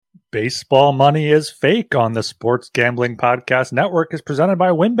Baseball Money is Fake on the Sports Gambling Podcast Network is presented by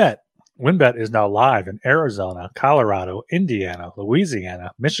WynnBET. WynnBET is now live in Arizona, Colorado, Indiana,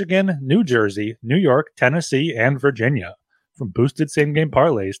 Louisiana, Michigan, New Jersey, New York, Tennessee, and Virginia. From boosted same-game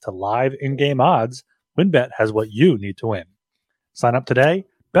parlays to live in-game odds, WynnBET has what you need to win. Sign up today,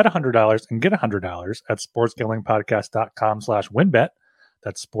 bet $100 and get $100 at sportsgamblingpodcast.com/WynnBET.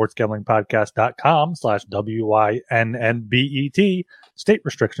 That's sportsgamblingpodcast.com/WYNNBET. State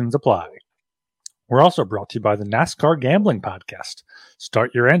restrictions apply. We're also brought to you by the NASCAR Gambling Podcast.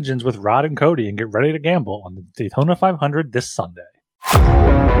 Start your engines with Rod and Cody and get ready to gamble on the Daytona 500 this Sunday.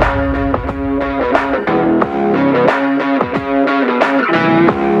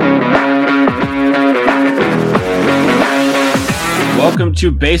 Welcome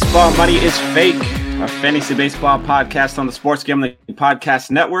to Baseball Money is Fake, a fantasy baseball podcast on the Sports Gambling Podcast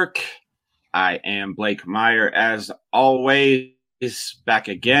Network. I am Blake Meyer, as always, back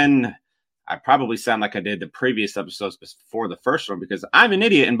again. I probably sound like I did the previous episodes before the first one because I'm an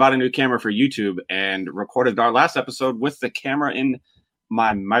idiot and bought a new camera for YouTube and recorded our last episode with the camera in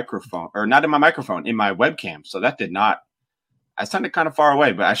my microphone, or not in my microphone, in my webcam. So that did not, I sounded kind of far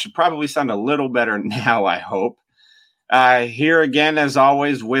away, but I should probably sound a little better now, I hope. Here again, as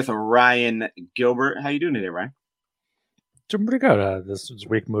always, with Ryan Gilbert. How you doing today, Ryan? Doing pretty good. This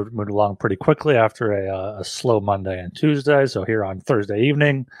week moved along pretty quickly after a slow Monday and Tuesday. So here on Thursday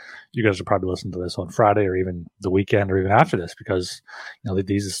evening, you guys will probably listen to this on Friday or even the weekend or even after this because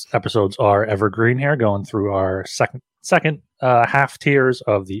these episodes are evergreen here, going through our second half tiers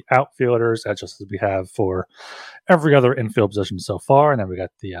of the outfielders, just as we have for every other infield position so far. And then we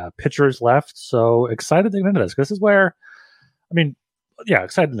got the pitchers left. So excited to get into this. This is where,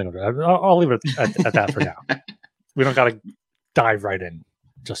 excited to get into it. I'll leave it at that for now. We don't got to dive right in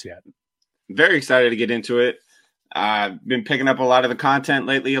just yet. Very excited to get into it. I've been picking up a lot of the content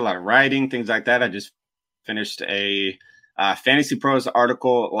lately, a lot of writing, things like that. I just finished a Fantasy Pros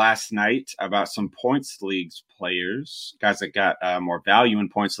article last night about some points leagues players, guys that got more value in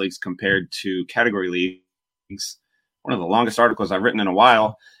points leagues compared to category leagues. One of the longest articles I've written in a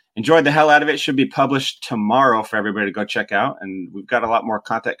while. Enjoyed the hell out of it. Should be published tomorrow for everybody to go check out. And we've got a lot more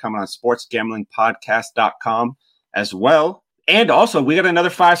content coming on sportsgamblingpodcast.com as well. And also, we got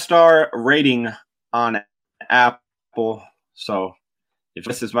another 5-star rating on Apple. So if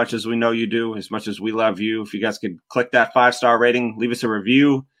it's as much as we know you do, as much as we love you, if you guys could click that 5-star rating, leave us a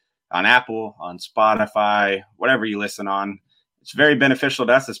review on Apple, on Spotify, whatever you listen on. It's very beneficial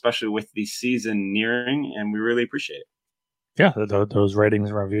to us, especially with the season nearing, and we really appreciate it. Yeah, those ratings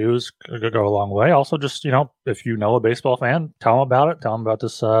and reviews go a long way. Also, just, if you know a baseball fan, tell them about it. Tell them about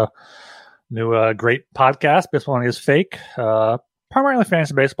this new great podcast. Baseball Money is Fake. Primarily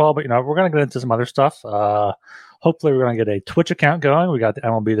fantasy baseball, but, we're going to get into some other stuff. Hopefully, we're going to get a Twitch account going. We got the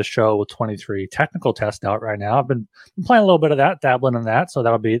MLB The Show with 23 technical tests out right now. I've been playing a little bit of that, dabbling in that, so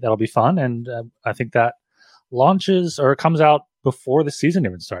that'll be fun. And I think that launches or comes out before the season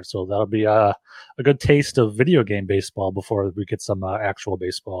even starts. So that'll be a good taste of video game baseball before we get some actual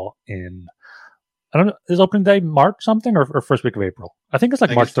baseball in, I don't know, is opening day March something or first week of April? I think it's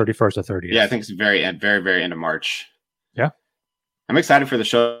March 31st or 30th. Yeah, I think it's very end of March. Yeah. I'm excited for the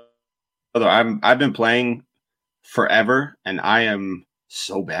show, although I've been playing forever and I am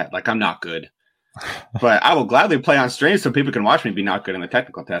so bad. Like, I'm not good. But I will gladly play on stream so people can watch me be not good in the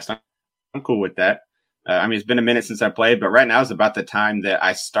technical test. I'm cool with that. It's been a minute since I played, but right now is about the time that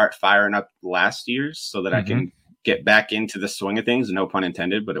I start firing up last year's so that I can get back into the swing of things. No pun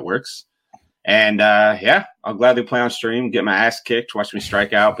intended, but it works. And I'll gladly play on stream, get my ass kicked, watch me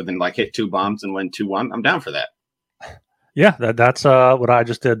strike out, but then hit 2 bombs and win 2-1. I'm down for that. Yeah, that's what I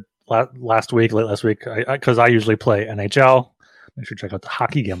just did late last week, because I usually play NHL. Make sure to check out the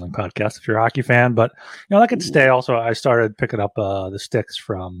Hockey Gambling Podcast if you're a hockey fan. But, that could stay. Also, I started picking up the sticks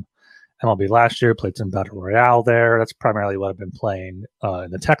from MLB last year, played some Battle Royale there. That's primarily what I've been playing in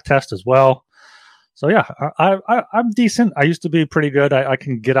the tech test as well. So, yeah, I'm decent. I used to be pretty good. I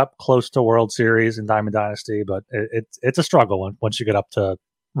can get up close to World Series and Diamond Dynasty, but it's a struggle once you get up to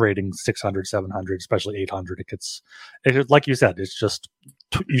rating 600, 700, especially 800. It like you said, it's just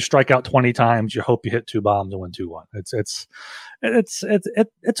you strike out 20 times, you hope you hit 2 bombs and win 2-1. It's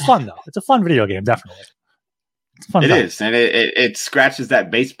fun though. It's a fun video game, definitely. It is, and it scratches that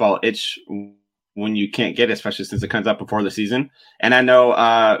baseball itch when you can't get it, especially since it comes up before the season. And I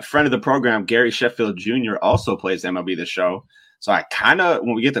know friend of the program, Gary Sheffield Jr. also plays MLB The Show. So I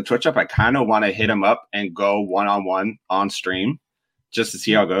when we get the Twitch up, I kind of want to hit him up and go one-on-one on stream just to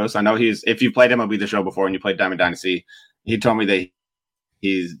see how it goes. I know if you played MLB The Show before and you played Diamond Dynasty, he told me that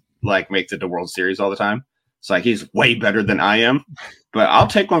he's makes it to World Series all the time. So like he's way better than I am. But I'll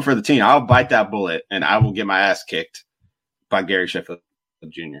take one for the team. I'll bite that bullet, and I will get my ass kicked by Gary Sheffield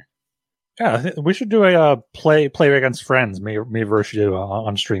Jr. Yeah, we should do a play against friends, me versus you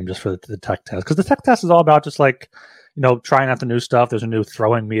on stream just for the tech test, because the tech test is all about just like trying out the new stuff. There's a new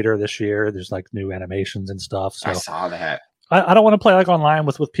throwing meter this year. There's like new animations and stuff. So I saw that. I don't want to play like online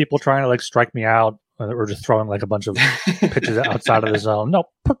with people trying to like strike me out or just throwing like a bunch of pitches outside of the zone. No,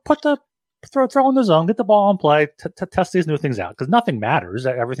 throw in the zone, get the ball in play, test these new things out, because nothing matters.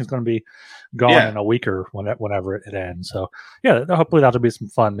 Everything's going to be gone in a week or whenever it ends. So yeah, hopefully that'll be some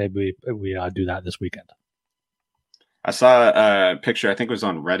fun. Maybe we do that this weekend. I saw a picture, I think it was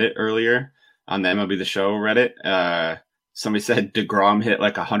on Reddit earlier, on the MLB The Show Reddit. Somebody said DeGrom hit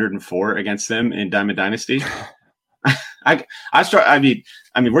like 104 against them in Diamond Dynasty. I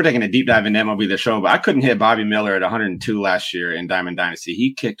mean, we're taking a deep dive into MLB The Show, but I couldn't hit Bobby Miller at 102 last year in Diamond Dynasty.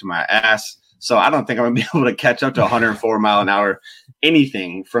 He kicked my ass. So I don't think I'm going to be able to catch up to 104 mile an hour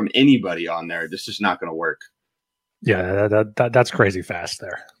anything from anybody on there. This is not going to work. Yeah, that's crazy fast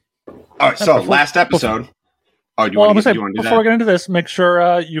there. All right, so last episode. Do you want to do that? Before we get into this, make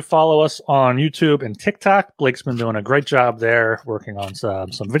sure you follow us on YouTube and TikTok. Blake's been doing a great job there, working on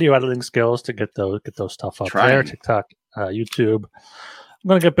some video editing skills to get those stuff up there. TikTok, YouTube. I'm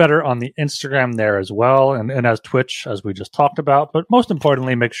going to get better on the Instagram there as well, and as Twitch, as we just talked about. But most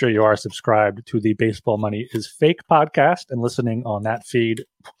importantly, make sure you are subscribed to the Baseball Money is Fake podcast and listening on that feed,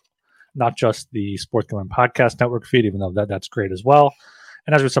 not just the Sports Gambling Podcast Network feed, even though that's great as well.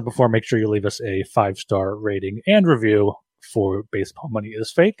 And as we said before, make sure you leave us a 5-star rating and review for Baseball Money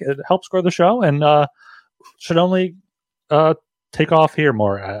is Fake. It helps grow the show and should only take off here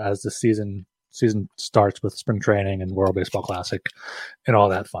more as the season starts with spring training and World Baseball Classic and all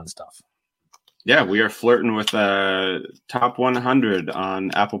that fun stuff. Yeah, we are flirting with top 100 on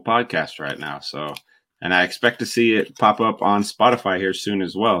Apple Podcasts right now. So, and I expect to see it pop up on Spotify here soon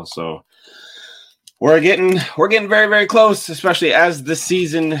as well. So we're getting very, very close, especially as the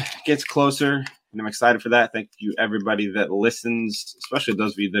season gets closer. And I'm excited for that. Thank you, everybody that listens, especially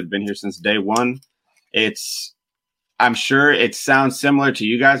those of you that have been here since day one. I'm sure it sounds similar to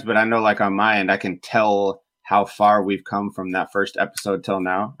you guys, but I know like on my end, I can tell how far we've come from that first episode till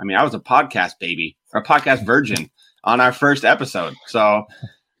now. I mean, I was a podcast baby or a podcast virgin on our first episode. So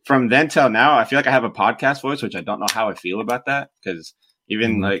from then till now, I feel like I have a podcast voice, which I don't know how I feel about that, because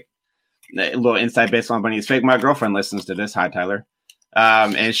even like a little inside baseball money is fake. My girlfriend listens to this. Hi, Tyler.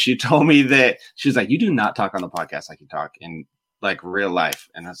 And she told me that she was like, you do not talk on the podcast like you talk in like real life.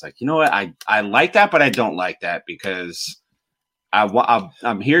 And I was like, you know what? I like that, but I don't like that because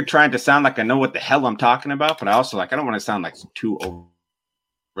I'm here trying to sound like I know what the hell I'm talking about. But I also I don't want to sound like too over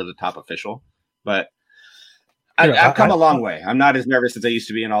the top official, but I've come a long way. I'm not as nervous as I used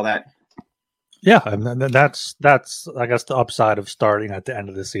to be and all that. Yeah, and that's I guess the upside of starting at the end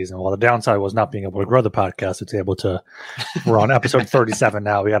of the season. While the downside was not being able to grow the podcast, it's able to. We're on episode 37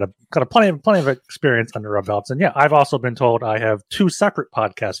 now. We got plenty of experience under our belts, and yeah, I've also been told I have 2 separate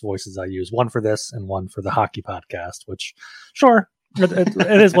podcast voices I use, one for this and one for the hockey podcast. Which, sure,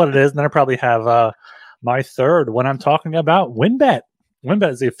 it is what it is. And then I probably have my third when I'm talking about WynnBET.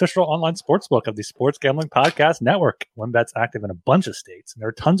 WynnBET is the official online sportsbook of the Sports Gambling Podcast Network. WynnBET's active in a bunch of states, and there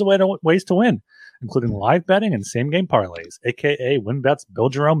are tons of ways to win, including live betting and same-game parlays, a.k.a. WynnBET's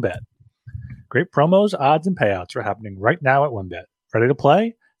Build Your Own Bet. Great promos, odds, and payouts are happening right now at WynnBET. Ready to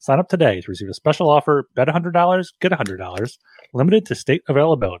play? Sign up today to receive a special offer. Bet $100, get $100, limited to state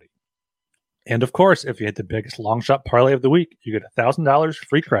availability. And of course, if you hit the biggest long shot parlay of the week, you get $1,000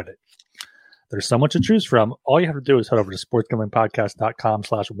 free credit. There's so much to choose from. All you have to do is head over to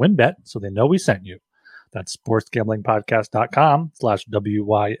sportsgamblingpodcast.com/WynnBET so they know we sent you. That's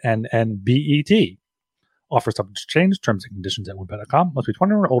sportsgamblingpodcast.com/WYNNBET. Offer subject to change. Terms and conditions at WynnBET.com. Must be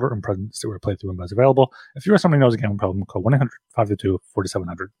 21 or older and present. State where play through WynnBET is available. If you or somebody knows a gambling problem, call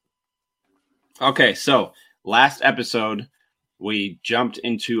 1-800-522-4700. Okay, so last episode, we jumped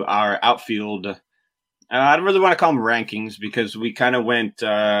into our outfield. I don't really want to call them rankings because we kind of went,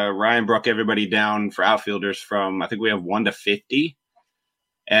 Ryan broke everybody down for outfielders from, I think we have 1 to 50.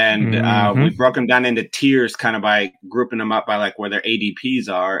 And we broke them down into tiers kind of by grouping them up by like where their ADPs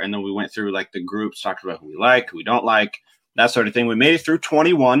are. And then we went through like the groups, talked about who we like, who we don't like, that sort of thing. We made it through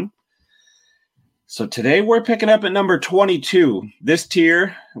 21. So today we're picking up at number 22. This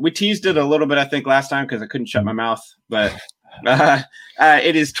tier, we teased it a little bit, I think, last time because I couldn't shut my mouth. But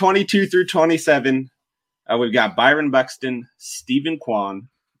it is 22 through 27. We've got Byron Buxton, Stephen Kwan,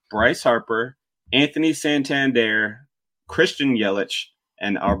 Bryce Harper, Anthony Santander, Christian Yelich,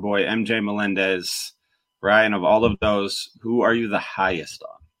 and our boy MJ Melendez. Ryan, of all of those, who are you the highest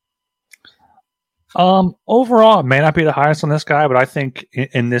Overall, it may not be the highest on this guy, but I think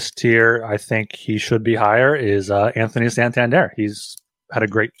in this tier, I think he should be higher. Is Anthony Santander? He's had a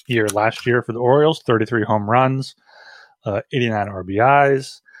great year last year for the Orioles, 33 home runs, 89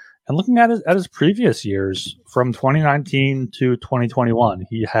 RBIs. And looking at his previous years, from 2019 to 2021,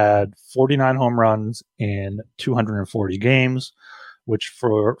 he had 49 home runs in 240 games, which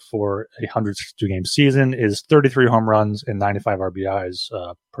for a 162 game season is 33 home runs and 95 RBIs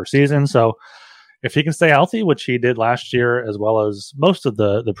per season. So if he can stay healthy, which he did last year as well as most of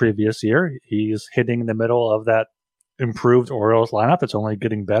the previous year, he's hitting the middle of that improved Orioles lineup that's only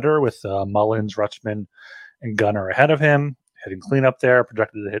getting better with Mullins, Rutschman, and Gunnar ahead of him, hitting cleanup there,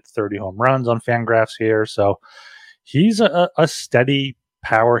 projected to hit 30 home runs on Fangraphs here. So he's a steady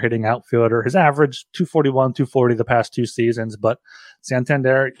power hitting outfielder. His average 241, 240 the past two seasons, but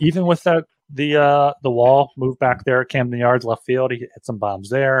Santander, even with that the wall move back there at Camden Yards left field, he hit some bombs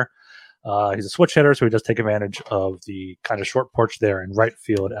there. He's a switch hitter, so he does take advantage of the kind of short porch there in right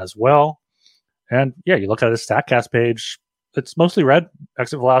field as well. And yeah, you look at his StatCast page, it's mostly red.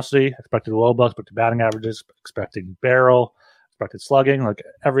 Exit velocity, expected WOBA, expected batting averages, expected barrel, expected slugging, like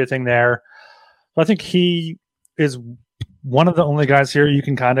everything there. So I think he is one of the only guys here you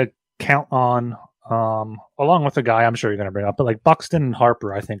can kind of count on, along with the guy I'm sure you're going to bring up. But like Buxton and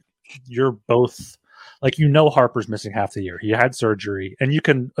Harper, I think you're both like, Harper's missing half the year. He had surgery, and you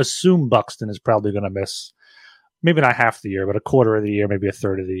can assume Buxton is probably going to miss maybe not half the year, but a quarter of the year, maybe a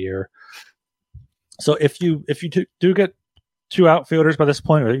third of the year. So if you do get two outfielders by this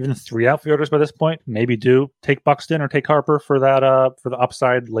point, or even three outfielders by this point, maybe do take Buxton or take Harper for that for the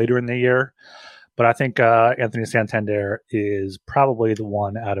upside later in the year. But I think Anthony Santander is probably the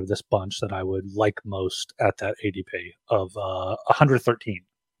one out of this bunch that I would like most at that ADP of 113.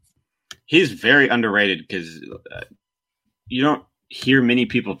 He's very underrated because you don't hear many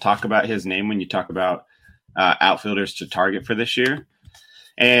people talk about his name when you talk about outfielders to target for this year.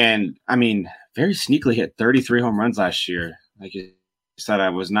 And I mean, very sneakily hit 33 home runs last year. Like you said,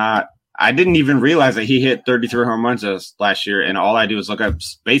 I didn't even realize that he hit 33 home runs last year. And all I do is look up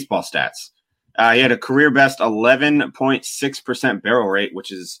baseball stats. He had a career best 11.6% barrel rate,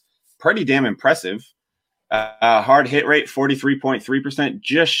 which is pretty damn impressive. Hard hit rate 43.3%,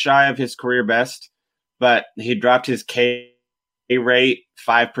 just shy of his career best. But he dropped his K rate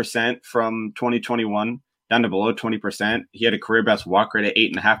 5% from 2021 down to below 20%. He had a career best walk rate at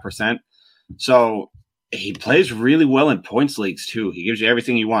 8.5%. So he plays really well in points leagues too. He gives you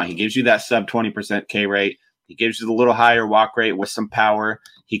everything you want. He gives you that sub 20% K rate. He gives you the little higher walk rate with some power.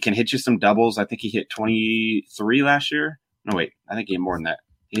 He can hit you some doubles. I think he hit 23 last year. No, wait. I think he hit more than that.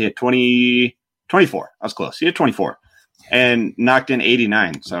 He hit 24. I was close. He hit 24 and knocked in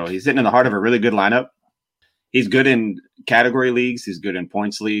 89. So he's hitting in the heart of a really good lineup. He's good in category leagues. He's good in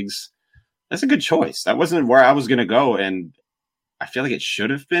points leagues. That's a good choice. That wasn't where I was going to go. And I feel like it should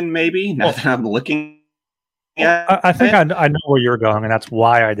have been maybe now that I'm looking. Yeah, I think I know where you're going, and that's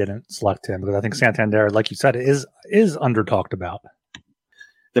why I didn't select him, because I think Santander, like you said, is under talked about.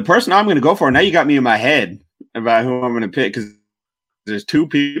 The person I'm going to go for, now you got me in my head about who I'm going to pick, because there's two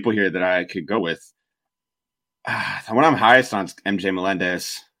people here that I could go with. The one I'm highest on is MJ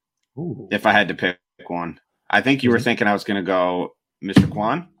Melendez. Ooh. If I had to pick one. I think you were thinking I was going to go Mr.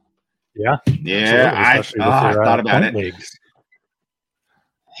 Kwan. Yeah. Yeah, I thought about it. Leagues.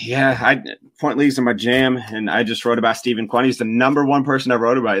 Yeah, point leagues are my jam, and I just wrote about Stephen Kwan. He's the number one person I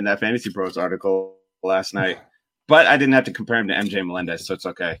wrote about in that Fantasy Pros article last night. But I didn't have to compare him to MJ Melendez, so it's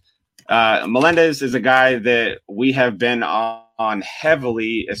okay. Melendez is a guy that we have been on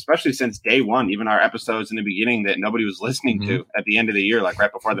heavily, especially since day one, even our episodes in the beginning that nobody was listening to at the end of the year, like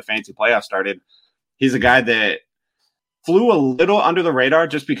right before the fantasy playoffs started. He's a guy that flew a little under the radar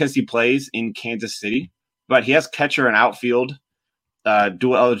just because he plays in Kansas City, but he has catcher and outfield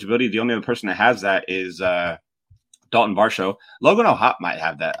dual eligibility. The only other person that has that is Dalton Varsho. Logan O'Hoppe might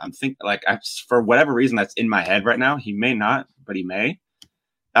have that. I'm thinking, for whatever reason that's in my head right now. He may not, but he may.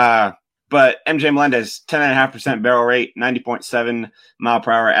 But MJ Melendez, 10.5% barrel rate, 90.7 mile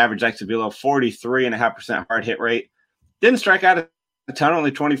per hour average exit velo, 43.5% hard hit rate. Didn't strike out a ton,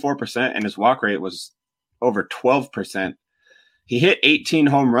 only 24%, and his walk rate was over 12%. He hit 18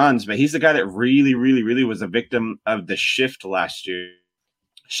 home runs, but he's the guy that really, really, really was a victim of the shift last year.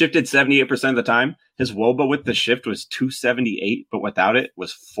 Shifted 78% of the time. His WOBA with the shift was 278, but without it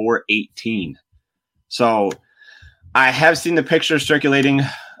was 418. So I have seen the pictures circulating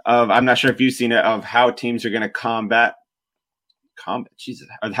of, I'm not sure if you've seen it, of how teams are going to combat how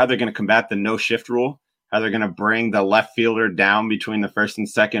they're going to combat the no shift rule, how they're going to bring the left fielder down between the first and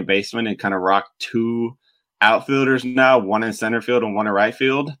second baseman and kind of rock two outfielders now, one in center field and one in right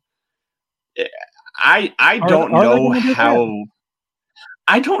field. I don't know how.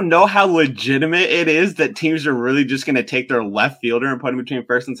 I don't know how legitimate it is that teams are really just going to take their left fielder and put him between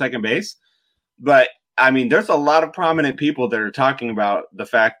first and second base. But I mean, there's a lot of prominent people that are talking about the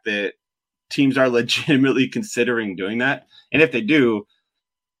fact that teams are legitimately considering doing that. And if they do,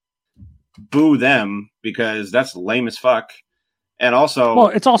 boo them, because that's lame as fuck. And also, well,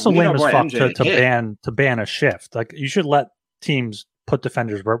 it's also lame as fuck to ban a shift. Like, you should let teams put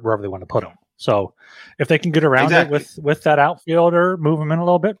defenders wherever they want to put them. So if they can get around it with that outfielder, move them in a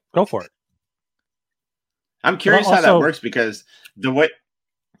little bit, go for it. I'm curious how that works, because the way.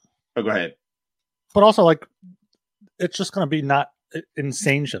 Oh, go ahead. But also, like, it's just going to be not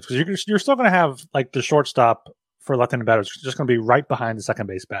insane shifts, because you're still going to have, like, the shortstop for left-handed batters just going to be right behind the second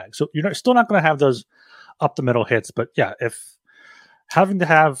base bag. So you're still not going to have those up the middle hits. But yeah, if having to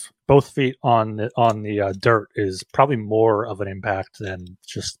have both feet on the dirt is probably more of an impact than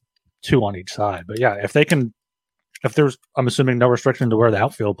just two on each side. But yeah, if there's, I'm assuming, no restriction to where the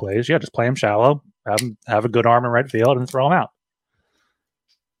outfield plays, yeah, just play him shallow, have a good arm in right field, and throw him out.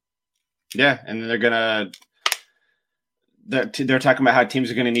 Yeah, and then they're talking about how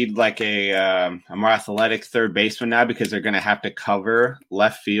teams are going to need like a more athletic third baseman now, because they're going to have to cover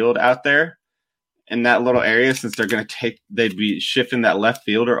left field out there in that little area, since they'd be shifting that left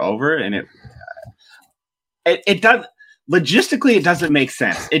fielder over, and it does. Logistically, it doesn't make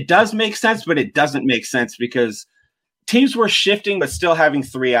sense. It does make sense, but it doesn't make sense, because teams were shifting but still having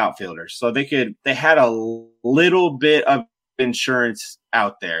three outfielders. So they had a little bit of insurance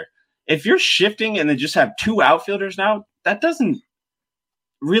out there. If you're shifting and then just have two outfielders now, that doesn't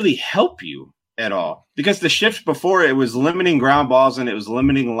really help you at all, because the shift before, it was limiting ground balls and it was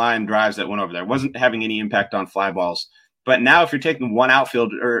limiting line drives that went over there. It wasn't having any impact on fly balls. But now if you're taking one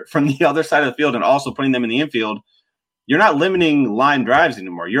outfielder from the other side of the field and also putting them in the infield, you're not limiting line drives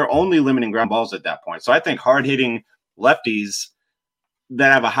anymore. You're only limiting ground balls at that point. So I think hard-hitting lefties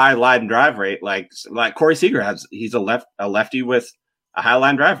that have a high line drive rate, like Corey Seager has, he's a lefty with a high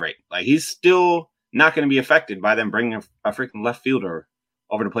line drive rate. Like, he's still not going to be affected by them bringing a freaking left fielder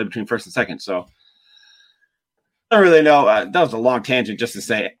over to play between first and second. So I don't really know. That was a long tangent just to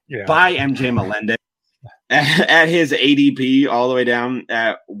say, buy MJ Melendez at his ADP all the way down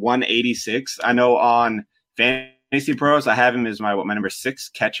at 186. I know on Fantasy Pros, I have him as my number 6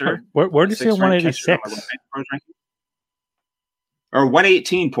 catcher. Where do you see 186? Or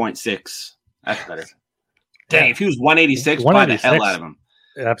 118.6. That's better. Dang, if he was 186, buy the hell out of him.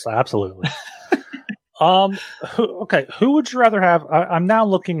 Absolutely. Okay, who would you rather have? I'm now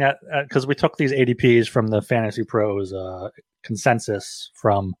looking at, because we took these ADPs from the Fantasy Pros consensus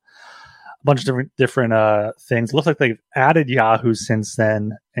from a bunch of different things. It looks like they've added Yahoo since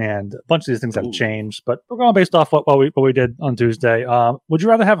then, and a bunch of these things have changed. But we're going based off what we did on Tuesday. Would you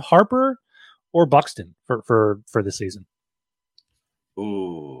rather have Harper or Buxton for this season?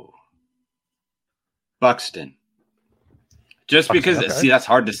 Ooh, Buxton. Just because, see, that's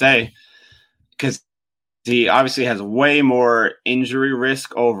hard to say, because he obviously has way more injury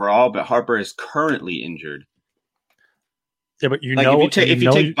risk overall, but Harper is currently injured. Yeah, but if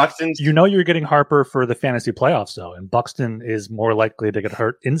you take Buxton, you're getting Harper for the fantasy playoffs, though, and Buxton is more likely to get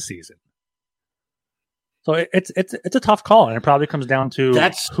hurt in season. So it's a tough call, and it probably comes down to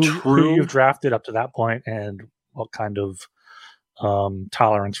who you've drafted up to that point and what kind of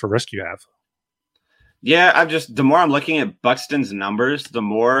tolerance for risk you have. Yeah, the more I'm looking at Buxton's numbers, the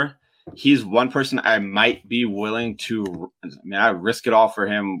more he's one person I might be willing to. I risk it all for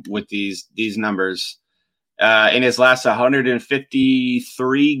him with these numbers. In his last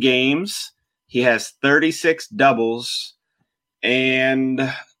 153 games, he has 36 doubles and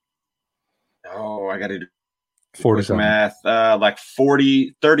I got to do 47 math.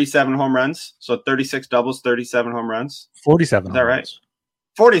 37 home runs. So 36 doubles, 37 home runs. 47. Is that right?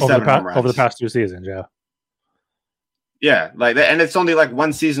 47 home runs over the past 2 seasons. Yeah. Yeah, like that, and it's only like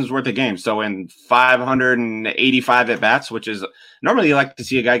one season's worth of games. So in 585 at bats, which is normally you like to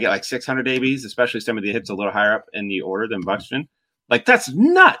see a guy get like 600 ABs, especially some of the hits a little higher up in the order than Buxton. Like, that's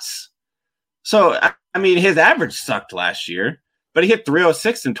nuts. So I mean, his average sucked last year, but he hit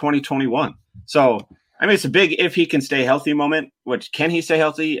 306 in 2021. So I mean, it's a big if he can stay healthy moment. Which, can he stay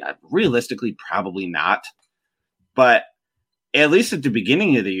healthy? Realistically, probably not. But at least at the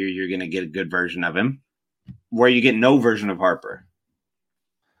beginning of the year, you're going to get a good version of him, where you get no version of Harper.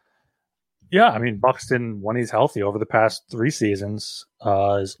 Yeah, I mean, Buxton, when he's healthy over the past 3 seasons,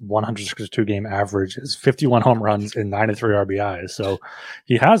 his 162 game average is 51 home runs and 93 RBIs. So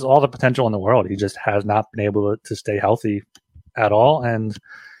he has all the potential in the world. He just has not been able to stay healthy at all. And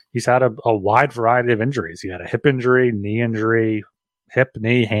he's had a wide variety of injuries. He had a hip injury, knee injury, hip,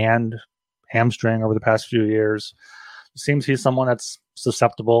 knee, hand, hamstring over the past few years. It seems he's someone that's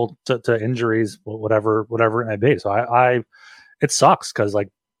susceptible to injuries, whatever it may be. So it sucks because like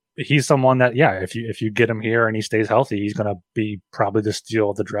he's someone that, if you get him here and he stays healthy, he's going to be probably the steal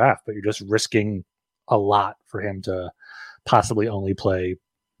of the draft, but you're just risking a lot for him to possibly only play,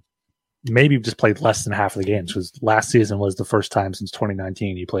 maybe just played less than half of the games, because last season was the first time since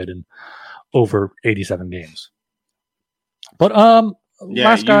 2019 he played in over 87 games. But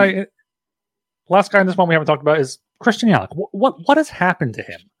last guy in this one we haven't talked about is Christian Yelich. What has happened to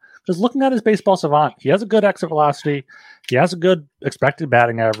him? Just looking at his baseball savant, he has a good exit velocity, he has a good expected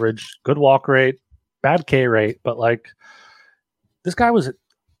batting average, good walk rate, bad K rate, but like this guy was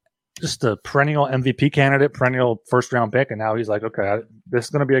just a perennial MVP candidate, perennial first round pick, and now he's like, okay, this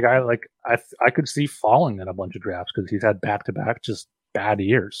is going to be a guy like I could see falling in a bunch of drafts because he's had back to back just bad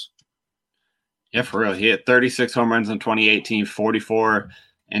years. Yeah, for real. He hit 36 home runs in 2018, 44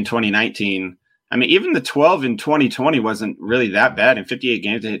 in 2019. I mean, even the 12 in 2020 wasn't really that bad. In 58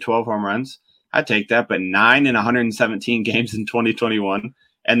 games, they hit 12 home runs. I'd take that. But 9 in 117 games in 2021,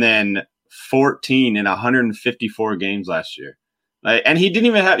 and then 14 in 154 games last year. And he didn't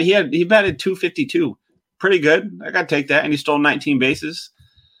even have he batted 252. Pretty good. I gotta take that. And he stole 19 bases.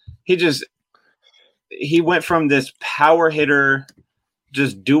 He went from this power hitter,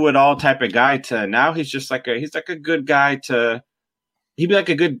 just do it all type of guy to now he's just like a good guy he'd be like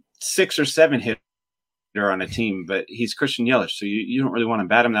a good 6 or 7 hitter on a team, but he's Christian Yelich, so you don't really want to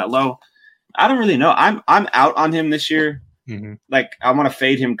bat him that low. I don't really know. I'm out on him this year. Mm-hmm. Like I want to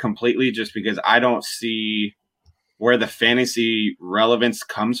fade him completely just because I don't see where the fantasy relevance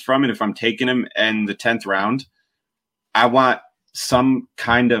comes from. And if I'm taking him in the 10th round, I want some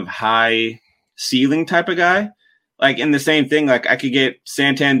kind of high ceiling type of guy. Like in the same thing, like I could get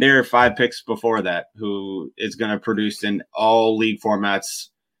Santander 5 picks before that, who is going to produce in all league formats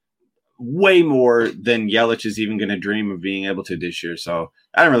way more than Yelich is even going to dream of being able to this year. So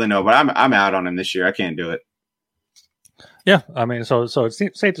I don't really know, but I'm out on him this year. I can't do it. Yeah, I mean, so it's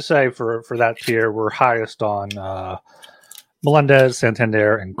safe to say for that tier, we're highest on Melendez,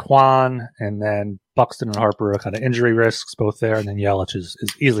 Santander, and Kwan, and then Buxton and Harper are kind of injury risks both there, and then Yelich is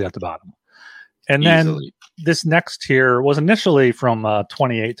easily at the bottom. And then this next tier was initially from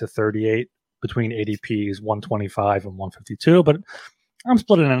 28 to 38 between ADPs 125 and 152, but I'm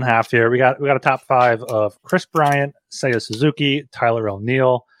splitting it in half here. We got a top 5 of Chris Bryant, Seiya Suzuki, Tyler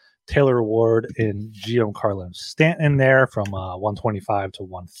O'Neill, Taylor Ward, and Giancarlo Stanton there from 125 to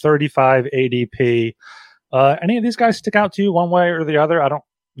 135 ADP. Any of these guys stick out to you one way or the other? I don't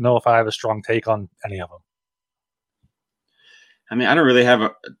know if I have a strong take on any of them. I mean, I don't really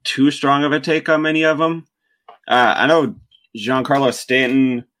have too strong of a take on many of them. I know Giancarlo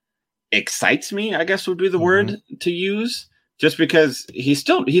Stanton excites me, I guess would be the word to use, just because he's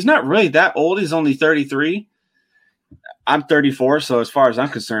not really that old. He's only 33. I'm 34, so as far as I'm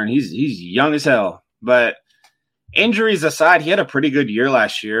concerned, he's young as hell. But injuries aside, he had a pretty good year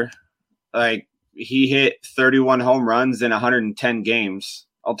last year. Like he hit 31 home runs in 110 games.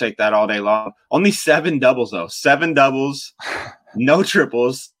 I'll take that all day long. Only 7 doubles though. 7 doubles, no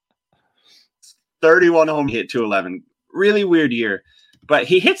triples. 31 home hit 211. Really weird year. But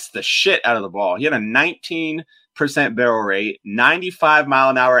he hits the shit out of the ball. He had a 19% barrel rate, 95 mile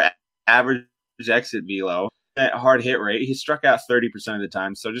an hour average exit velo. That hard hit rate, he struck out 30% of the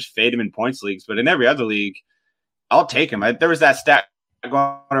time, so just fade him in points leagues. But in every other league, I'll take him. There was that stat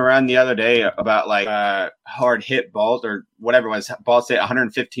going around the other day about like hard hit balls or whatever it was, balls hit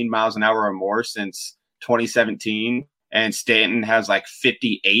 115 miles an hour or more since 2017, and Stanton has like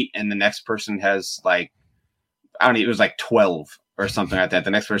 58, and the next person has like, I don't know, it was like 12 or something like that.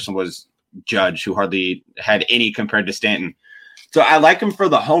 The next person was Judge, who hardly had any compared to Stanton. So I like him for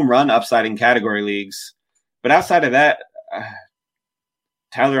the home run upside in category leagues. But outside of that,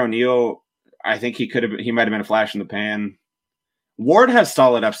 Tyler O'Neill, I think he might have been a flash in the pan. Ward has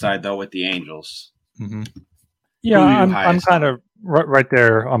solid upside though with the Angels. Mm-hmm. Yeah, I'm kind of right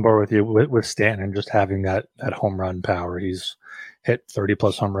there on board with you with Stanton, just having that home run power. He's hit 30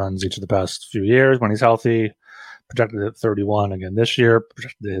 plus home runs each of the past few years when he's healthy. Projected at 31 again this year.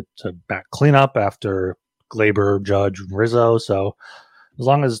 Projected to back cleanup after Glaber, Judge, and Rizzo. So as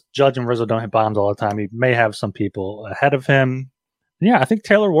long as Judge and Rizzo don't hit bombs all the time, he may have some people ahead of him. And yeah, I think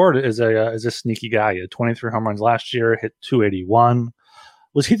Taylor Ward is a sneaky guy. He had 23 home runs last year, hit 281.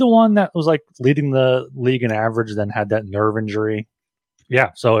 Was he the one that was like leading the league in average, then had that nerve injury? Yeah.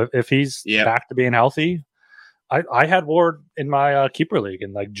 So if he's back to being healthy, I had Ward in my keeper league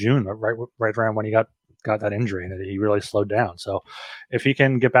in like June, right around when he got that injury, and he really slowed down. So if he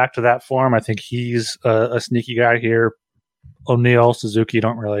can get back to that form, I think he's a sneaky guy here. O'Neill, Suzuki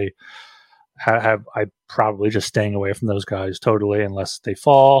don't really I probably just staying away from those guys totally unless they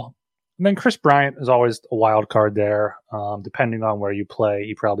fall. And then Chris Bryant is always a wild card there. Depending on where you play,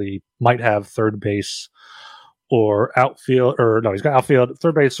 he probably might have third base or outfield, or no, he's got outfield,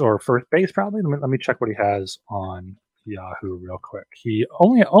 third base, or first base probably. Let me check what he has on Yahoo real quick. He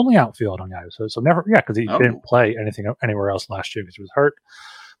only outfield on Yahoo, so never, because he didn't play anything anywhere else last year because he was hurt.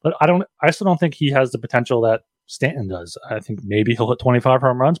 But I still don't think he has the potential that Stanton does. I think maybe he'll hit 25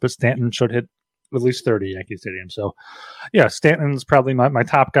 home runs, but Stanton should hit at least 30 at Yankee Stadium. So yeah, Stanton's probably my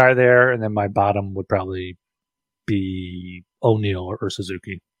top guy there, and then my bottom would probably be O'Neill or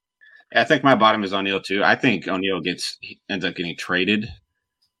Suzuki. I think my bottom is O'Neill too. I think O'Neill ends up getting traded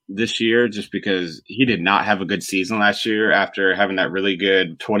this year just because he did not have a good season last year after having that really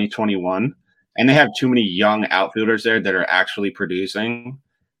good 2021. And they have too many young outfielders there that are actually producing.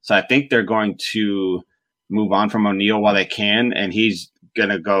 So I think they're going to move on from O'Neill while they can. And he's going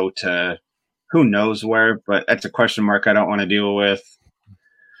to go to who knows where, but that's a question mark I don't want to deal with.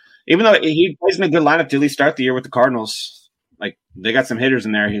 Even though he plays in a good lineup till he start the year with the Cardinals. Like, they got some hitters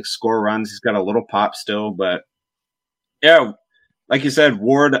in there. He can score runs. He's got a little pop still. But, yeah, like you said,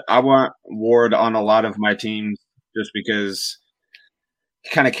 Ward, I want Ward on a lot of my teams just because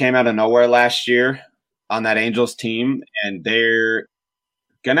he kind of came out of nowhere last year on that Angels team, and they're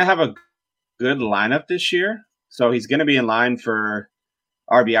going to have a good lineup this year. So he's going to be in line for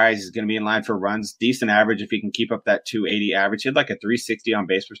RBIs. He's going to be in line for runs. Decent average if he can keep up that 280 average. He had like a 360 on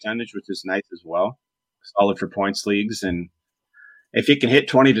base percentage, which is nice as well. Solid for points leagues. And if he can hit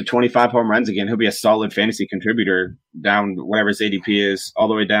 20 to 25 home runs again, he'll be a solid fantasy contributor down whatever his ADP is, all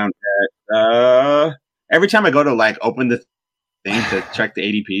the way down at every time I go to like open the thing to check the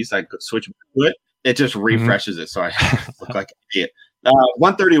ADPs, like switch to it, it just refreshes it. So I look like an idiot.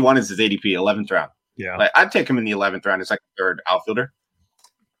 131 is his ADP, 11th round. Yeah. Like, I'd take him in the 11th round as like a third outfielder.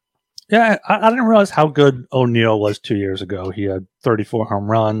 Yeah, I didn't realize how good O'Neill was 2 years ago. He had 34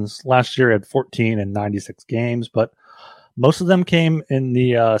 home runs. Last year he had 14 in 96 games, but most of them came in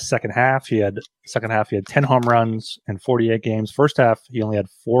the second half. He had 10 home runs in 48 games. First half, he only had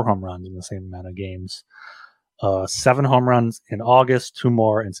 4 home runs in the same amount of games. 7 home runs in August, 2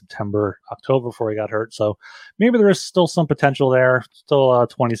 more in September, October before he got hurt. So maybe there is still some potential there. Still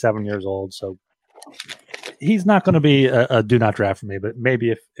 27 years old, so he's not going to be a do not draft for me. But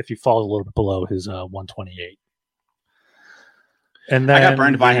maybe if he falls a little bit below his 128. And then I got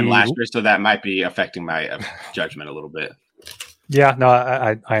burned by him last year, so that might be affecting my judgment a little bit. Yeah, no,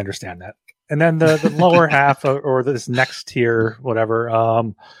 I understand that. And then the lower half or this next tier,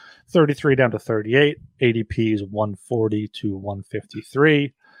 whatever, 33 down to 38, ADPs 140 to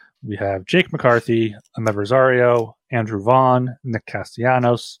 153. We have Jake McCarthy, Ahmed Rosario, Andrew Vaughn, Nick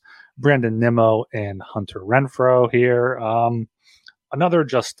Castellanos, Brandon Nimmo, and Hunter Renfroe here. Another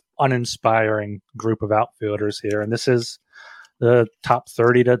just uninspiring group of outfielders here, and this is the top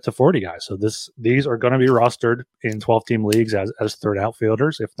 30 to 40 guys. So these are going to be rostered in 12-team leagues as third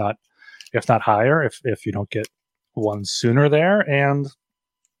outfielders, if not higher, if you don't get one sooner there. And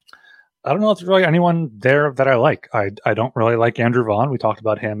I don't know if there's really anyone there that I like. I don't really like Andrew Vaughn. We talked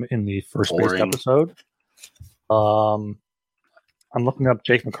about him in the first base episode. I'm looking up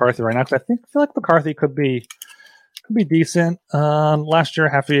Jake McCarthy right now because I feel like McCarthy could be decent. Last year,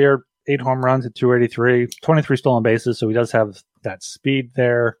 half a year, 8 home runs at 283, 23 stolen bases, so he does have that speed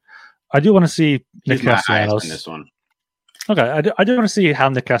there. I do want to see Nick Castellanos in this one. Okay, I do want to see how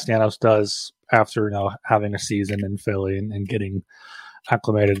Nick Castellanos does after having a season in Philly and getting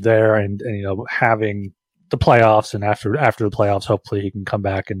acclimated there, and having the playoffs, and after the playoffs, hopefully he can come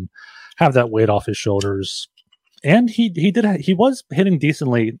back and have that weight off his shoulders. And he was hitting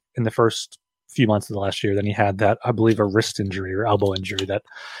decently in the first few months of the last year. Then he had that, I believe, a wrist injury or elbow injury that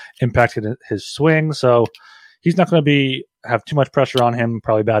impacted his swing. So he's not going to have too much pressure on him,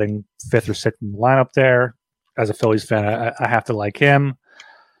 probably batting 5th or 6th in the lineup there. As a Phillies fan, I have to like him.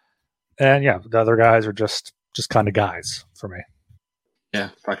 And yeah, the other guys are just kind of guys for me. Yeah,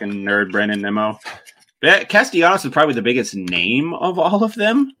 fucking nerd Brandon Nimmo. Castellanos is probably the biggest name of all of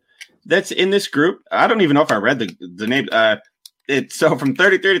them that's in this group. I don't even know if I read the name. So from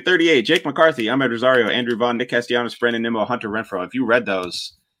 33 to 38, Jake McCarthy, Ahmed Rosario, Andrew Vaughn, Nick Castellanos, Brandon Nimmo, Hunter Renfroe. If you read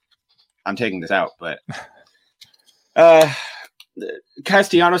those, I'm taking this out. But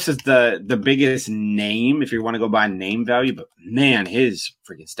Castellanos is the biggest name if you want to go by name value. But man, his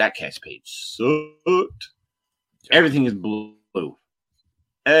freaking StatCast page sucked. Everything is blue.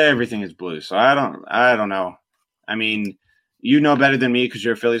 Everything is blue. So I don't know. I mean, you know better than me because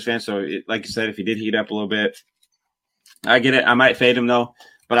you're a Phillies fan. So like you said, if he did heat up a little bit, I get it. I might fade him though,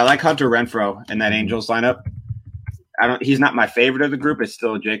 but I like Hunter Renfroe in that Angels lineup. He's not my favorite of the group. It's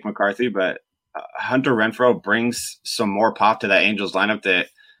still Jake McCarthy, but Hunter Renfroe brings some more pop to that Angels lineup that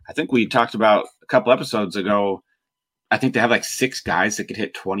I think we talked about a couple episodes ago. I think they have like 6 guys that could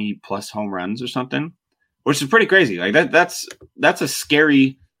hit 20 plus home runs or something, which is pretty crazy. Like that's a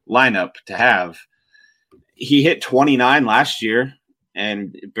scary lineup to have. He hit 29 last year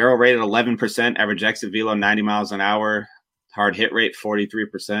and barrel rate at 11%, average exit velo 90 miles an hour, hard hit rate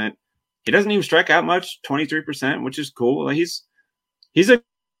 43%. He doesn't even strike out much, 23%, which is cool. Like he's a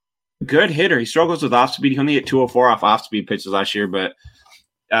good hitter. He struggles with off speed. He only hit 204 off speed pitches last year, but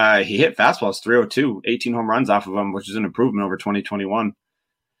he hit fastballs 302, 18 home runs off of them, which is an improvement over 2021.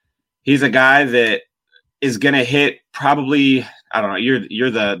 He's a guy that is going to hit probably, I don't know,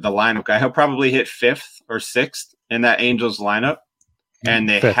 you're the lineup guy. He'll probably hit 5th or 6th in that Angels lineup, and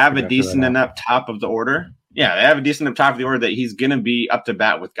they have a decent enough top of the order. Yeah, they have a decent enough top of the order that he's going to be up to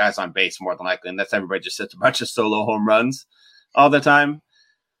bat with guys on base more than likely, and that's everybody just hits a bunch of solo home runs all the time.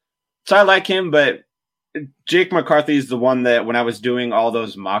 So I like him, but Jake McCarthy is the one that when I was doing all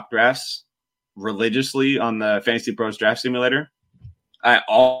those mock drafts religiously on the Fantasy Pros Draft Simulator, I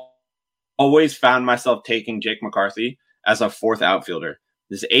always found myself taking Jake McCarthy as a 4th outfielder.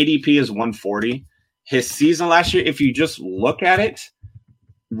 His ADP is 140. His season last year, if you just look at it,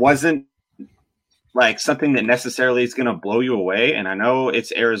 wasn't like something that necessarily is going to blow you away. And I know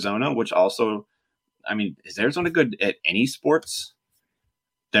it's Arizona, which also, I mean, is Arizona good at any sports?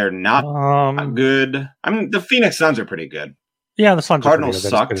 They're not good. I mean, the Phoenix Suns are pretty good. Yeah, the Suns Cardinals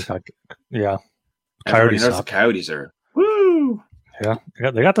sucked. Yeah. Everybody knows the Coyotes are. Woo! Yeah,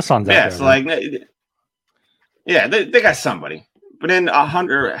 they got the Suns out there. So like, yeah, they got somebody. But in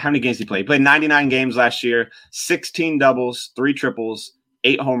 100, how many games did he play? He played 99 games last year, 16 doubles, 3 triples,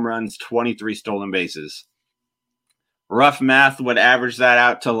 8 home runs, 23 stolen bases. Rough math would average that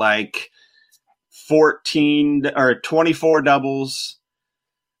out to like 14 or 24 doubles,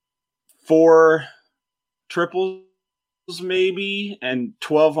 4 triples maybe, and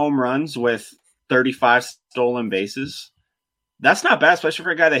 12 home runs with 35 stolen bases. That's not bad, especially for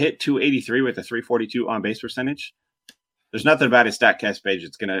a guy that hit 283 with a 342 on base percentage. There's nothing about his StatCast page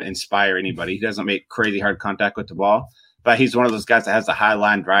that's going to inspire anybody. He doesn't make crazy hard contact with the ball, but he's one of those guys that has a high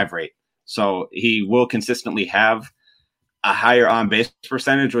line drive rate. So he will consistently have a higher on base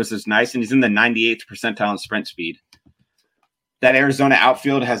percentage, which is nice. And he's in the 98th percentile in sprint speed. That Arizona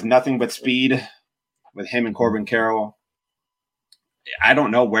outfield has nothing but speed with him and Corbin Carroll. I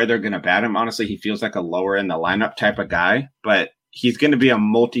don't know where they're going to bat him. Honestly, he feels like a lower in the lineup type of guy, but he's going to be a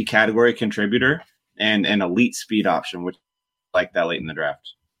multi-category contributor and an elite speed option, which I like that late in the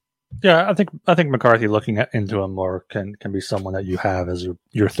draft. Yeah, I think McCarthy looking into him more can be someone that you have as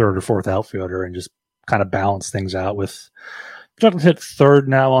your 3rd or 4th outfielder and just kind of balance things out with. Projected hit 3rd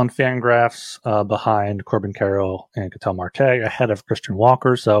now on Fangraphs behind Corbin Carroll and Ketel Marte ahead of Christian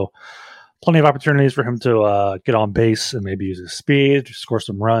Walker. So plenty of opportunities for him to get on base and maybe use his speed to score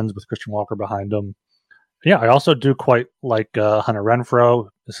some runs with Christian Walker behind him. Yeah, I also do quite like Hunter Renfroe.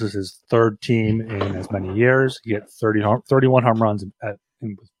 This is his 3rd team in as many years. He hit 31 home runs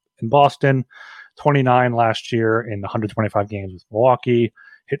in Boston, 29 last year in 125 games with Milwaukee,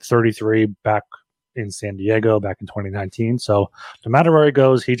 hit 33 back in San Diego back in 2019. So no matter where he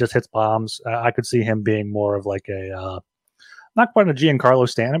goes, he just hits bombs. I could see him being more of like a, not quite a Giancarlo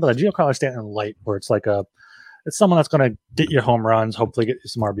Stanton, but a Giancarlo Stanton light, where it's like it's someone that's going to get you home runs, hopefully get you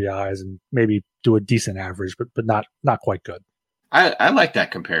some RBIs, and maybe do a decent average, but not quite good. I like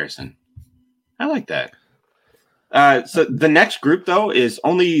that comparison. I like that. So the next group, though, is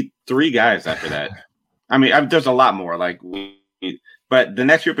only 3 guys after that. I mean, there's a lot more, but the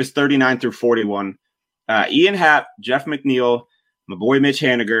next group is 39 through 41. Ian Happ, Jeff McNeil, my boy Mitch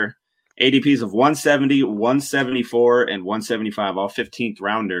Haniger, ADPs of 170, 174, and 175, all 15th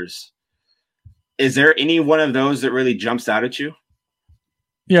rounders. Is there any one of those that really jumps out at you?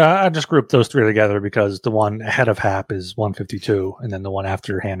 Yeah, I just grouped those 3 together because the one ahead of Happ is 152, and then the one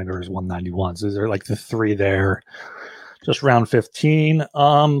after Haniger is 191. So these are like the 3 there, just round 15.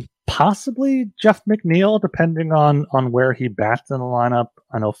 Possibly Jeff McNeil, depending on where he bats in the lineup.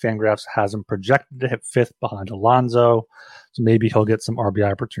 I know Fangraphs has him projected to hit 5th behind Alonso, so maybe he'll get some RBI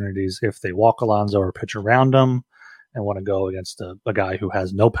opportunities if they walk Alonso or pitch around him and want to go against a guy who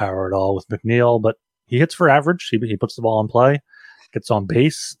has no power at all with McNeil. But he hits for average. He puts the ball in play, gets on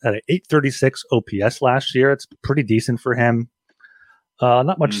base at an 836 OPS last year. It's pretty decent for him.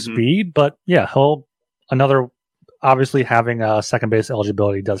 Not much speed, but yeah, obviously having a second base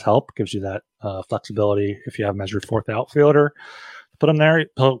eligibility does help. Gives you that flexibility if you have him as your 4th outfielder. Put him there.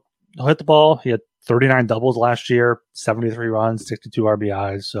 He'll hit the ball. He had 39 doubles last year, 73 runs, 62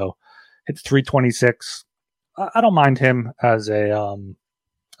 RBIs. So hits 326. I don't mind him as a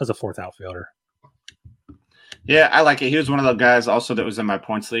 4th outfielder. Yeah, I like it. He was one of the guys also that was in my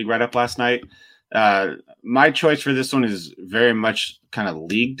points league right up last night. My choice for this one is very much kind of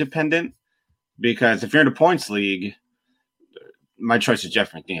league dependent because if you're in a points league, my choice is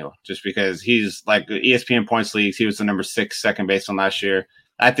Jeff McNeil just because he's like ESPN points leagues. He was the number 6 second baseman last year.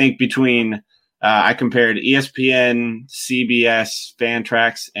 I think between I compared ESPN, CBS,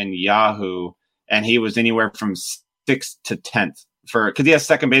 Fantrax, and Yahoo, and he was anywhere from 6th to 10th because he has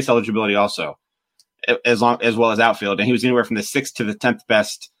second base eligibility also, as well as outfield, and he was anywhere from the 6th to the 10th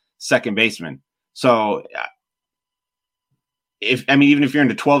best second baseman. So, even if you're in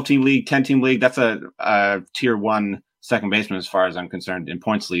a 12-team league, 10-team league, that's a tier 1 second baseman as far as I'm concerned in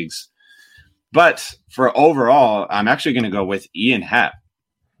points leagues. But for overall, I'm actually going to go with Ian Happ.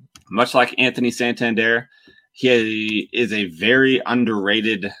 Much like Anthony Santander, he is a very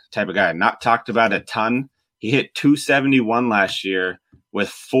underrated type of guy, not talked about a ton. He hit 271 last year with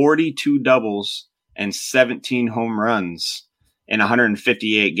 42 doubles and 17 home runs in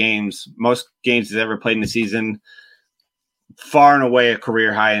 158 games. Most games he's ever played in the season. Far and away a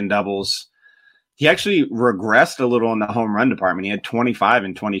career high in doubles. He actually regressed a little in the home run department. He had 25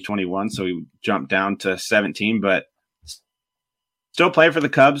 in 2021, so he jumped down to 17, but still playing for the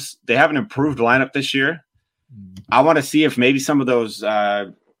Cubs. They have an improved lineup this year. I want to see if maybe some of those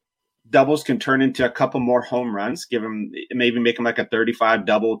doubles can turn into a couple more home runs, maybe make him like a 35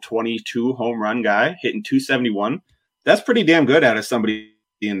 double, 22 home run guy, hitting 271. That's pretty damn good out of somebody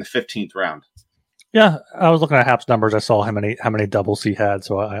in the 15th round. Yeah, I was looking at Hap's numbers. I saw how many doubles he had,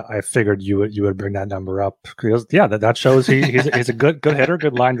 so I figured you would bring that number up. Because, yeah, that shows he's a good hitter,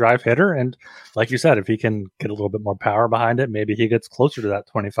 good line drive hitter, and like you said, if he can get a little bit more power behind it, maybe he gets closer to that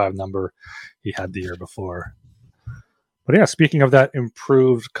 25 number he had the year before. But yeah, speaking of that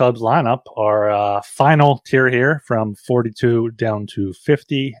improved Cubs lineup, our final tier here from 42 down to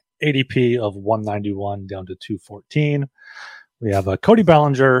 50, ADP of 191 down to 214. We have Cody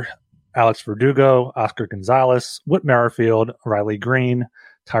Bellinger, Alex Verdugo, Oscar Gonzalez, Whit Merrifield, Riley Green,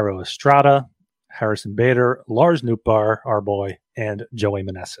 Tyro Estrada, Harrison Bader, Lars Nootbaar, our boy, and Joey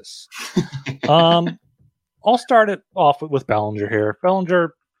Meneses. I'll start it off with Bellinger here.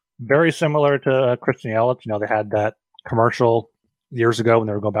 Bellinger, very similar to Christian Yelich. They had that commercial years ago when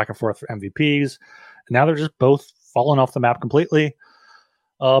they were going back and forth for MVPs. And now they're just both falling off the map completely.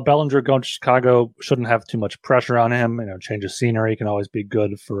 Bellinger going to Chicago shouldn't have too much pressure on him. Change of scenery can always be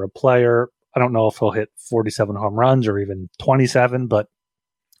good for a player. I don't know if he'll hit 47 home runs or even 27, but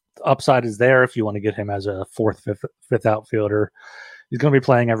the upside is there if you want to get him as a fourth, fifth outfielder. He's going to be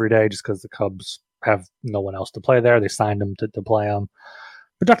playing every day just because the Cubs have no one else to play there. They signed him to play him.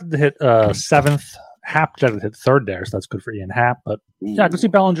 Projected to hit 7th. Happ projected to hit 3rd there, so that's good for Ian Happ. But yeah, I can see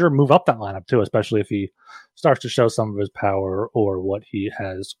Bellinger move up that lineup too, especially if he starts to show some of his power or what he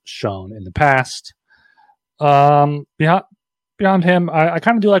has shown in the past. Beyond him, I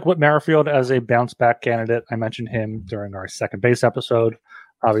kind of do like Whit Merrifield as a bounce back candidate. I mentioned him during our second base episode.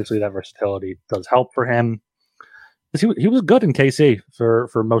 Obviously, that versatility does help for him. He was good in KC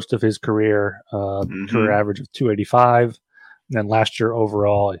for most of his career. Career average of 285. And then last year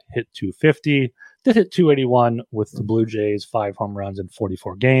overall, it hit 250. Did hit 281 with the Blue Jays, 5 home runs in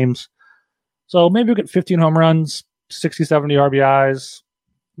 44 games. So maybe we'll get 15 home runs, 60, 70 RBIs.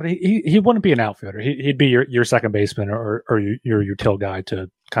 But he wouldn't be an outfielder. He'd be your second baseman or your util guy to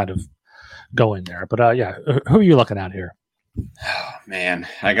kind of go in there. But yeah, who are you looking at here? Oh, man,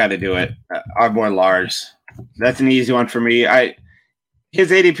 I got to do it. Our boy Lars. That's an easy one for me. His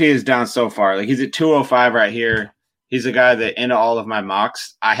ADP is down so far. Like, he's at 205 right here. He's a guy that in all of my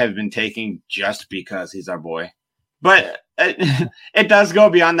mocks I have been taking just because he's our boy. But it does go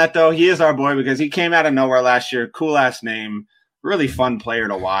beyond that, though. He is our boy because he came out of nowhere last year. Cool-ass name. Really fun player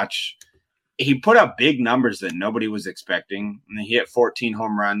to watch. He put up big numbers that nobody was expecting. And he hit 14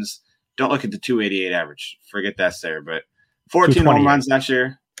 home runs. Don't look at the 288 average. Forget that's there. But 14 home runs last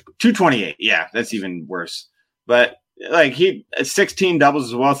year. 228. Yeah, that's even worse. But like, he 16 doubles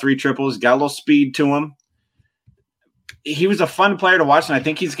as well, 3 triples. Got a little speed to him. He was a fun player to watch, and I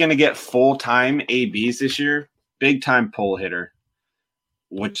think he's going to get full-time ABs this year. Big-time pull hitter,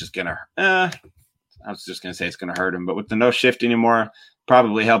 which is going to I was just going to say it's going to hurt him, but with the no shift anymore,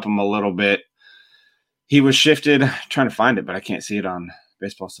 probably help him a little bit. He was shifted. I'm trying to find it, but I can't see it on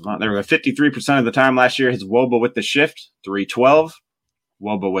Baseball Savant. There we go. 53% of the time last year, his WOBA with the shift, 312.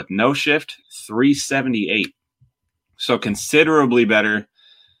 WOBA with no shift, 378. So considerably better.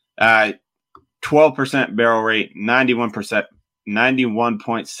 12% barrel rate,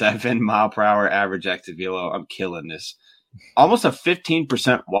 91.7 mile per hour average exit velo. I'm killing this. Almost a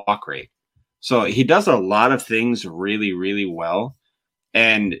 15% walk rate. So he does a lot of things really, really well.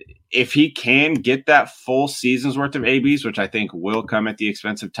 And if he can get that full season's worth of ABs, which I think will come at the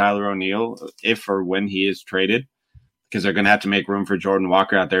expense of Tyler O'Neill, if or when he is traded, because they're going to have to make room for Jordan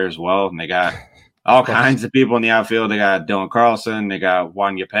Walker out there as well. And they got all kinds of people in the outfield. They got Dylan Carlson. They got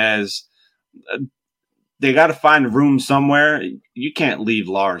Juan Yepez. They got to find room somewhere. You can't leave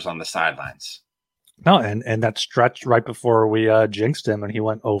Lars on the sidelines. No, and that stretch right before we jinxed him and he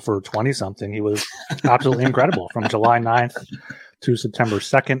went 0 for 20-something, he was absolutely incredible from July 9th to September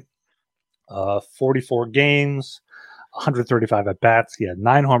 2nd. 44 games, 135 at-bats. He had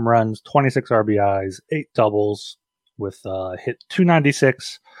 9 home runs, 26 RBIs, 8 doubles with hit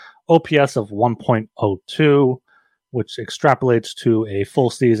 296, OPS of 1.02, which extrapolates to a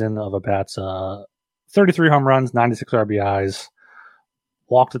full season of at-bats, 33 home runs, 96 RBIs,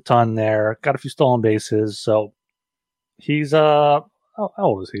 walked a ton there, got a few stolen bases. So he's, how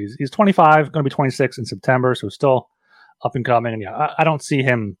old is he? He's 25, going to be 26 in September, so still up and coming. And yeah, I don't see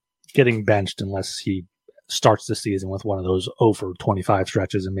him getting benched unless he starts the season with one of those 0 for 25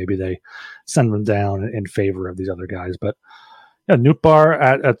 stretches and maybe they send him down in favor of these other guys. But yeah,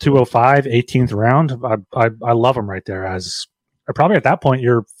 Nootbaar at 205, 18th round. I love him right there as probably at that point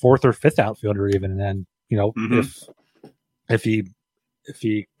your 4th or 5th outfielder even. And then, you know, if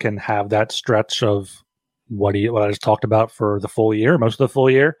he can have that stretch of what I just talked about for the full year, most of the full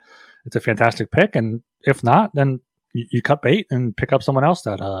year, it's a fantastic pick. And if not, then you cut bait and pick up someone else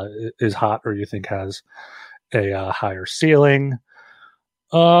that is hot or you think has a higher ceiling.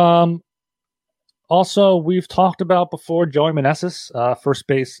 Also, we've talked about before Joey Meneses, first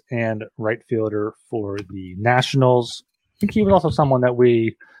base and right fielder for the Nationals. I think he was also someone that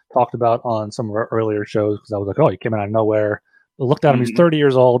we talked about on some of our earlier shows because I was like, oh, he came out of nowhere. I looked at him. He's 30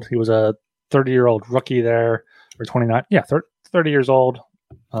 years old. He was a 30-year-old rookie there, or 29. Yeah, 30 years old.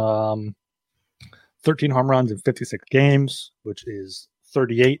 13 home runs in 56 games, which is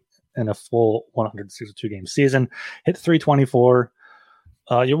 38 in a full 162-game season. Hit 324.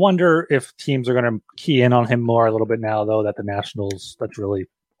 You wonder if teams are going to key in on him more a little bit now, though, that the Nationals, that's really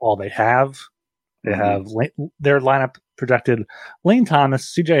all they have. They have their lineup projected Lane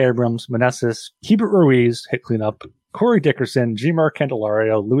Thomas, CJ Abrams, Meneses, Keibert Ruiz, hit cleanup, Corey Dickerson, G-Mark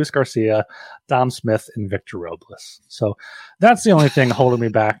Candelario, Luis Garcia, Dom Smith, and Victor Robles. So that's the only thing holding me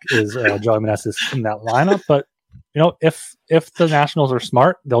back is Joey Meneses in that lineup. But, you know, if the Nationals are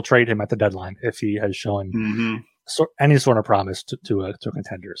smart, they'll trade him at the deadline if he has shown any sort of promise to a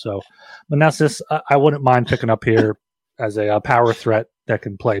contender. So Meneses, I wouldn't mind picking up here as a power threat that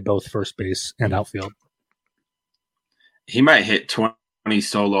can play both first base and outfield. He might hit 20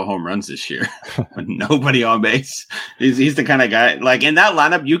 solo home runs this year with nobody on base. He's the kind of guy, like in that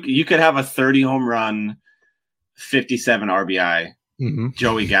lineup, you could have a 30 home run, 57 RBI,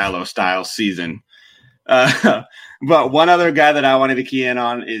 Joey Gallo style season. But one other guy that I wanted to key in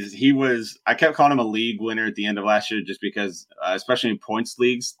on is I kept calling him a league winner at the end of last year just because, especially in points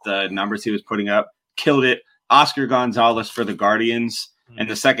leagues, the numbers he was putting up killed it. Oscar Gonzalez for the Guardians. In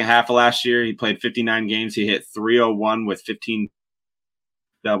the second half of last year, he played 59 games. He hit 301 with 15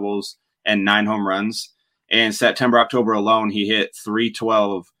 doubles and 9 home runs. And September, October alone, he hit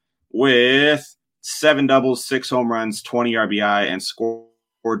 312 with 7 doubles, 6 home runs, 20 RBI, and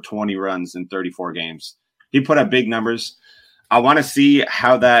scored 20 runs in 34 games. He put up big numbers. I want to see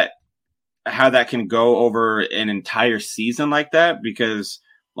how that can go over an entire season like that, because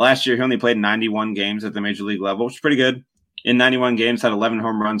last year he only played 91 games at the major league level, which is pretty good. In 91 games, had 11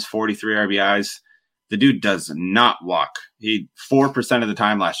 home runs, 43 RBIs. The dude does not walk. He 4% of the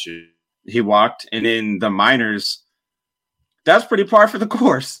time last year he walked, and in the minors, that's pretty par for the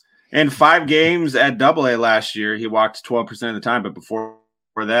course. In 5 games at Double-A last year, he walked 12% of the time, but before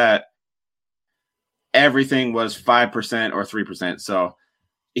that, everything was 5% or 3%. So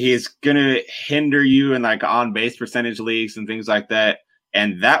he's gonna hinder you in like on-base percentage leagues and things like that.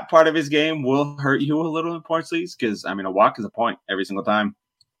 And that part of his game will hurt you a little in points leagues because, I mean, a walk is a point every single time.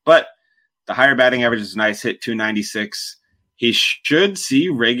 But the higher batting average is nice, hit 296. He should see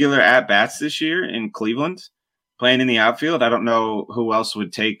regular at-bats this year in Cleveland, playing in the outfield. I don't know who else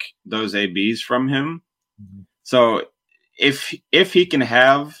would take those ABs from him. So if he can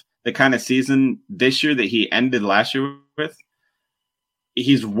have the kind of season this year that he ended last year with,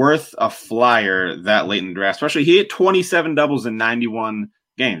 he's worth a flyer that late in the draft. Especially he hit 27 doubles in 91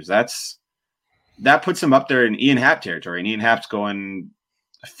 games. That puts him up there in Ian Happ territory. And Ian Happ's going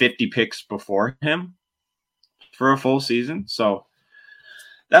 50 picks before him for a full season. So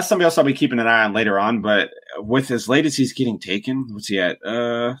that's somebody else I'll be keeping an eye on later on. But with as late as he's getting taken, what's he at?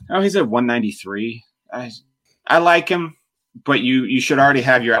 He's at 193. I like him, but you should already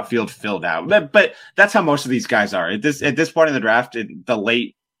have your outfield filled out. But that's how most of these guys are at this point in the draft. The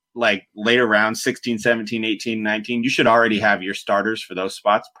late like later rounds, 16, 17, 18, 19, you should already have your starters for those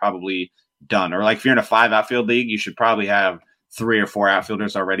spots probably done. Or like if you're in a 5 outfield league, you should probably have 3 or 4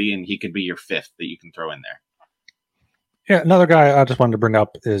 outfielders already, and he could be your 5th that you can throw in there. Yeah, another guy I just wanted to bring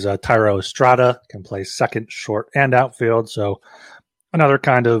up is Tyro Estrada. Can play second, short, and outfield. So another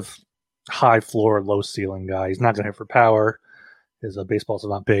kind of high floor, low ceiling guy. He's not going to hit for power. His baseball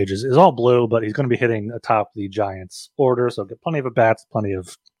savant page is all blue, but he's going to be hitting atop the Giants order. So get plenty of at-bats, plenty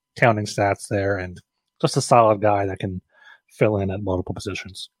of counting stats there, and just a solid guy that can fill in at multiple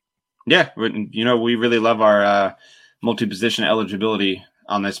positions. Yeah, you know, we really love our multi-position eligibility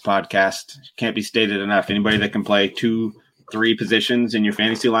on this podcast. Can't be stated enough. Anybody that can play 2-3 positions in your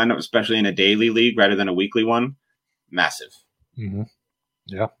fantasy lineup, especially in a daily league rather than a weekly one, massive. Mm-hmm.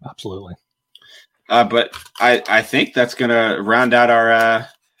 Yeah, absolutely. But I think that's going to round out our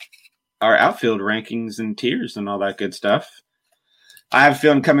outfield rankings and tiers and all that good stuff. I have a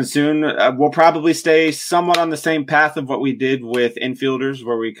feeling coming soon. We'll probably stay somewhat on the same path of what we did with infielders,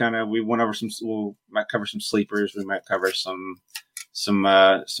 where we went over we might cover some sleepers. We might cover some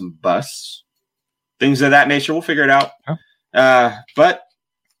busts, things of that nature. We'll figure it out. But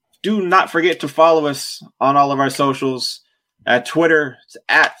do not forget to follow us on all of our socials. At Twitter, it's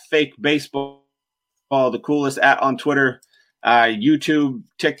at Fake Baseball, the coolest on Twitter. YouTube,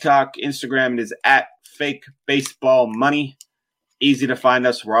 TikTok, Instagram, it is at Fake Baseball Money. Easy to find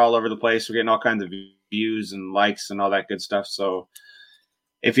us. We're all over the place. We're getting all kinds of views and likes and all that good stuff. So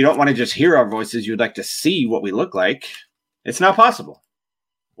if you don't want to just hear our voices, you'd like to see what we look like, it's not possible.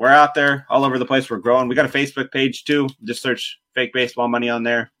 We're out there all over the place. We're growing. We got a Facebook page too. Just search Fake Baseball Money on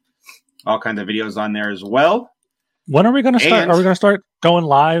there. All kinds of videos on there as well. When are we going to start? Are we going to start going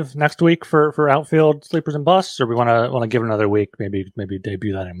live next week for outfield sleepers and busts, or we want to give it another week? Maybe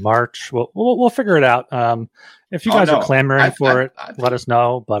debut that in March. We'll figure it out. If you guys are clamoring for it, let us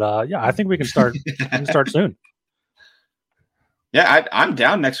know. But yeah, I think we can start. Start soon. Yeah, I'm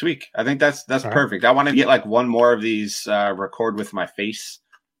down next week. I think that's perfect. Right. I want to get like one more of these record with my face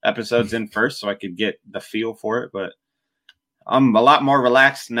episodes in first, so I could get the feel for it. But I'm a lot more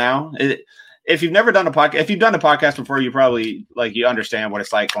relaxed now. If you've never done a podcast, if you've done a podcast before, you probably you understand what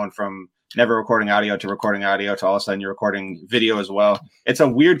it's like going from never recording audio to all of a sudden you're recording video as well. It's a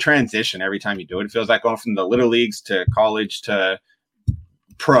weird transition every time you do it. It feels like going from the little leagues to college to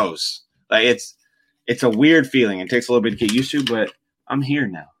pros. Like it's a weird feeling. It takes a little bit to get used to, but I'm here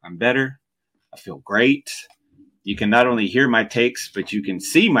now. I'm better. I feel great. You can not only hear my takes, but you can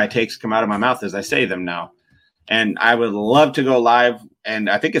see my takes come out of my mouth as I say them now. And I would love to go live. And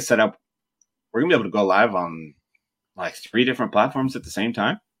I think it's set up. We're going to be able to go live on like 3 different platforms at the same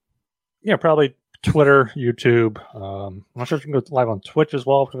time. Yeah, probably Twitter, YouTube. I'm not sure if you can go live on Twitch as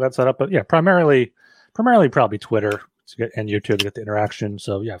well if that's set up. But yeah, primarily probably Twitter and YouTube to get the interaction.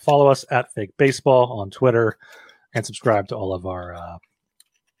 So yeah, follow us at Fake Baseball on Twitter and subscribe to all of our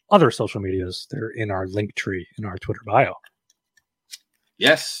other social medias. They're in our link tree in our Twitter bio.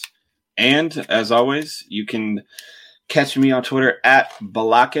 Yes. And as always, you can catch me on Twitter at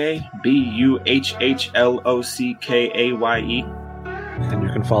Buhlockay, BUHHLOCKAYE. And you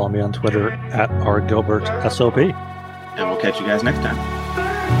can follow me on Twitter at RGilbertSOP. And we'll catch you guys next time.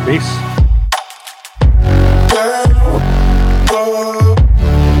 Peace.